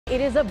It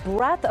is a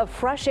breath of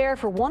fresh air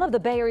for one of the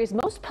Bay Area's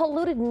most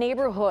polluted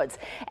neighborhoods.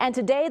 And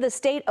today the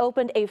state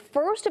opened a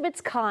first of its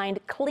kind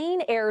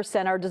clean air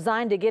center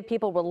designed to give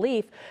people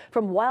relief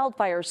from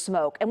wildfire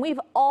smoke. And we've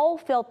all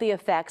felt the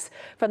effects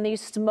from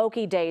these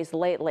smoky days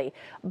lately.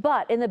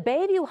 But in the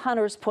Bayview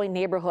Hunters Point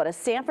neighborhood of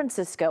San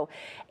Francisco,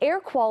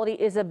 air quality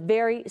is a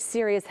very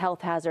serious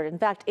health hazard. In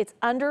fact, it's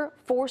under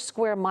 4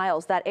 square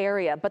miles, that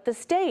area. But the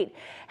state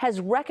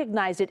has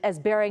recognized it as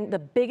bearing the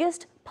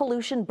biggest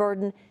pollution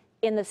burden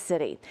in the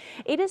city.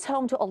 It is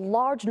home to a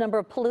large number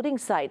of polluting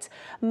sites,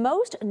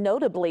 most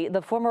notably the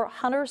former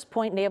Hunters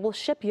Point Naval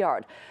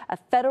Shipyard, a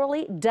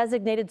federally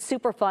designated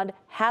Superfund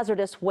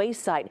hazardous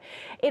waste site.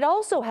 It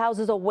also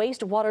houses a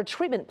wastewater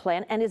treatment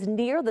plant and is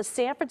near the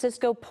San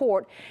Francisco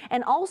port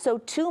and also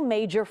 2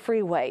 major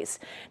freeways.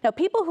 Now,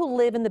 people who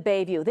live in the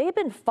Bayview, they've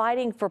been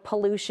fighting for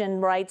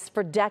pollution rights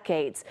for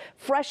decades,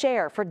 fresh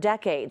air for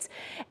decades,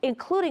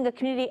 including a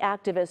community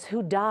activist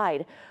who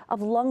died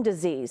of lung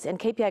disease. And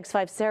KPIX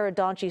 5 Sara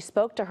Donchey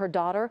spoke to her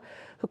daughter,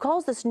 who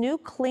calls this new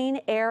Clean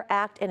Air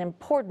Act an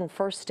important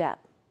first step.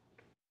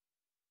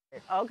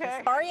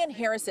 Okay. Arian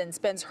Harrison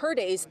spends her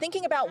days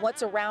thinking about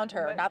what's around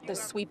her, not the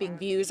sweeping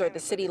views or the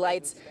city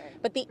lights,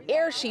 but the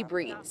air she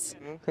breathes.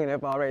 Clean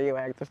up all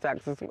radioactive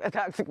toxic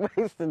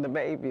waste in the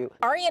Bayview.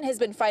 Arian has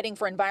been fighting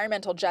for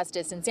environmental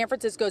justice in San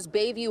Francisco's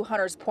Bayview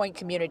Hunters Point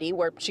community,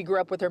 where she grew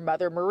up with her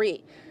mother,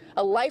 Marie,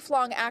 a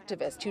lifelong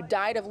activist who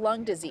died of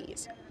lung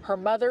disease. Her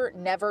mother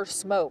never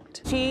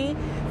smoked. She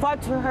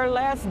fought to her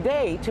last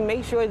day to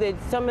make sure that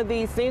some of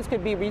these things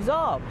could be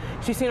resolved.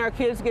 She's seen our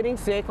kids getting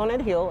sick on that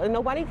hill and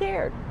nobody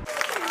cared.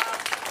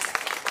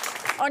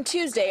 On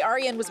Tuesday,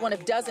 Arian was one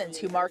of dozens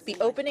who marked the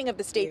opening of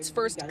the state's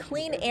first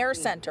clean air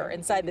center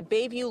inside the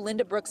Bayview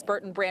Linda Brooks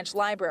Burton Branch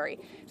Library,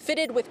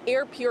 fitted with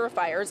air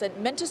purifiers and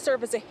meant to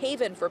serve as a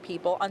haven for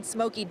people on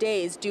smoky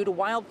days due to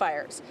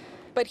wildfires.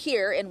 But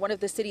here, in one of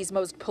the city's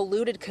most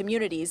polluted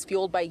communities,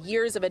 fueled by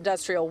years of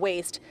industrial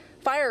waste,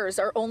 fires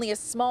are only a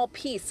small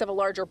piece of a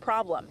larger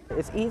problem.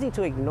 It's easy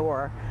to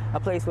ignore a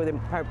place where the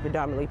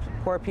predominantly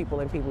poor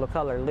people and people of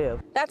color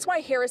live. That's why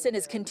Harrison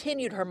has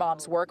continued her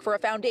mom's work for a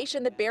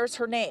foundation that bears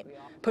her name,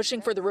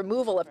 pushing for the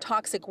removal of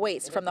toxic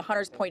waste from the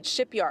Hunters Point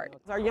shipyard.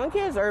 Our young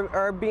kids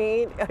are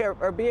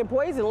being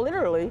poisoned,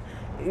 literally,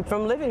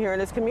 from living here in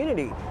this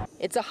community.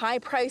 It's a high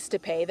price to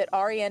pay that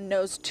Arian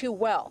knows too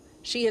well.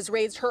 She has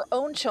raised her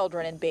own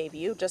children in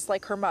Bayview, just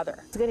like her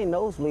mother. He's getting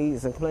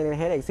nosebleeds and complaining of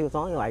headaches. He was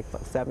only like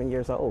 7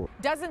 years old.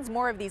 Dozens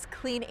more of these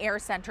clean air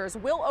centers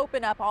will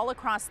open up all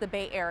across the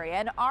Bay Area,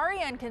 and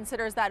Arian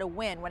considers that a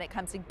win when it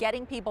comes to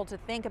getting people to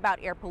think about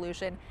air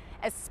pollution,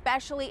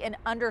 especially in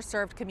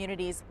underserved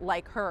communities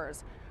like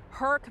hers.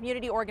 Her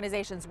community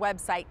organization's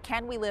website,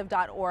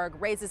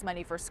 canwelive.org, raises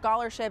money for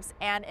scholarships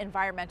and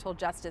environmental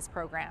justice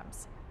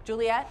programs.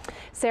 Juliet?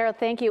 Sarah,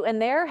 thank you.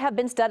 And there have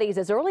been studies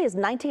as early as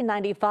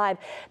 1995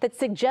 that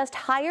suggest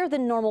higher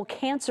than normal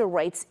cancer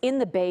rates in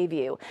the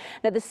Bayview.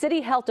 Now, the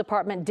city health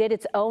department did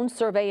its own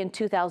survey in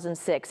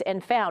 2006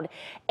 and found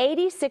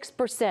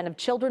 86% of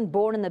children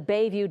born in the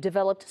Bayview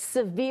developed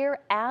severe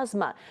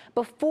asthma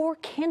before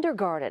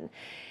kindergarten.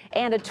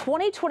 And a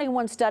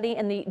 2021 study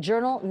in the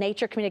journal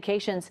Nature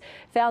Communications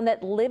found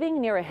that living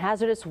near a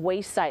hazardous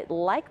waste site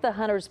like the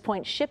Hunters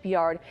Point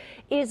shipyard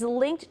is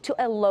linked to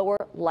a lower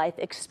life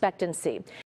expectancy.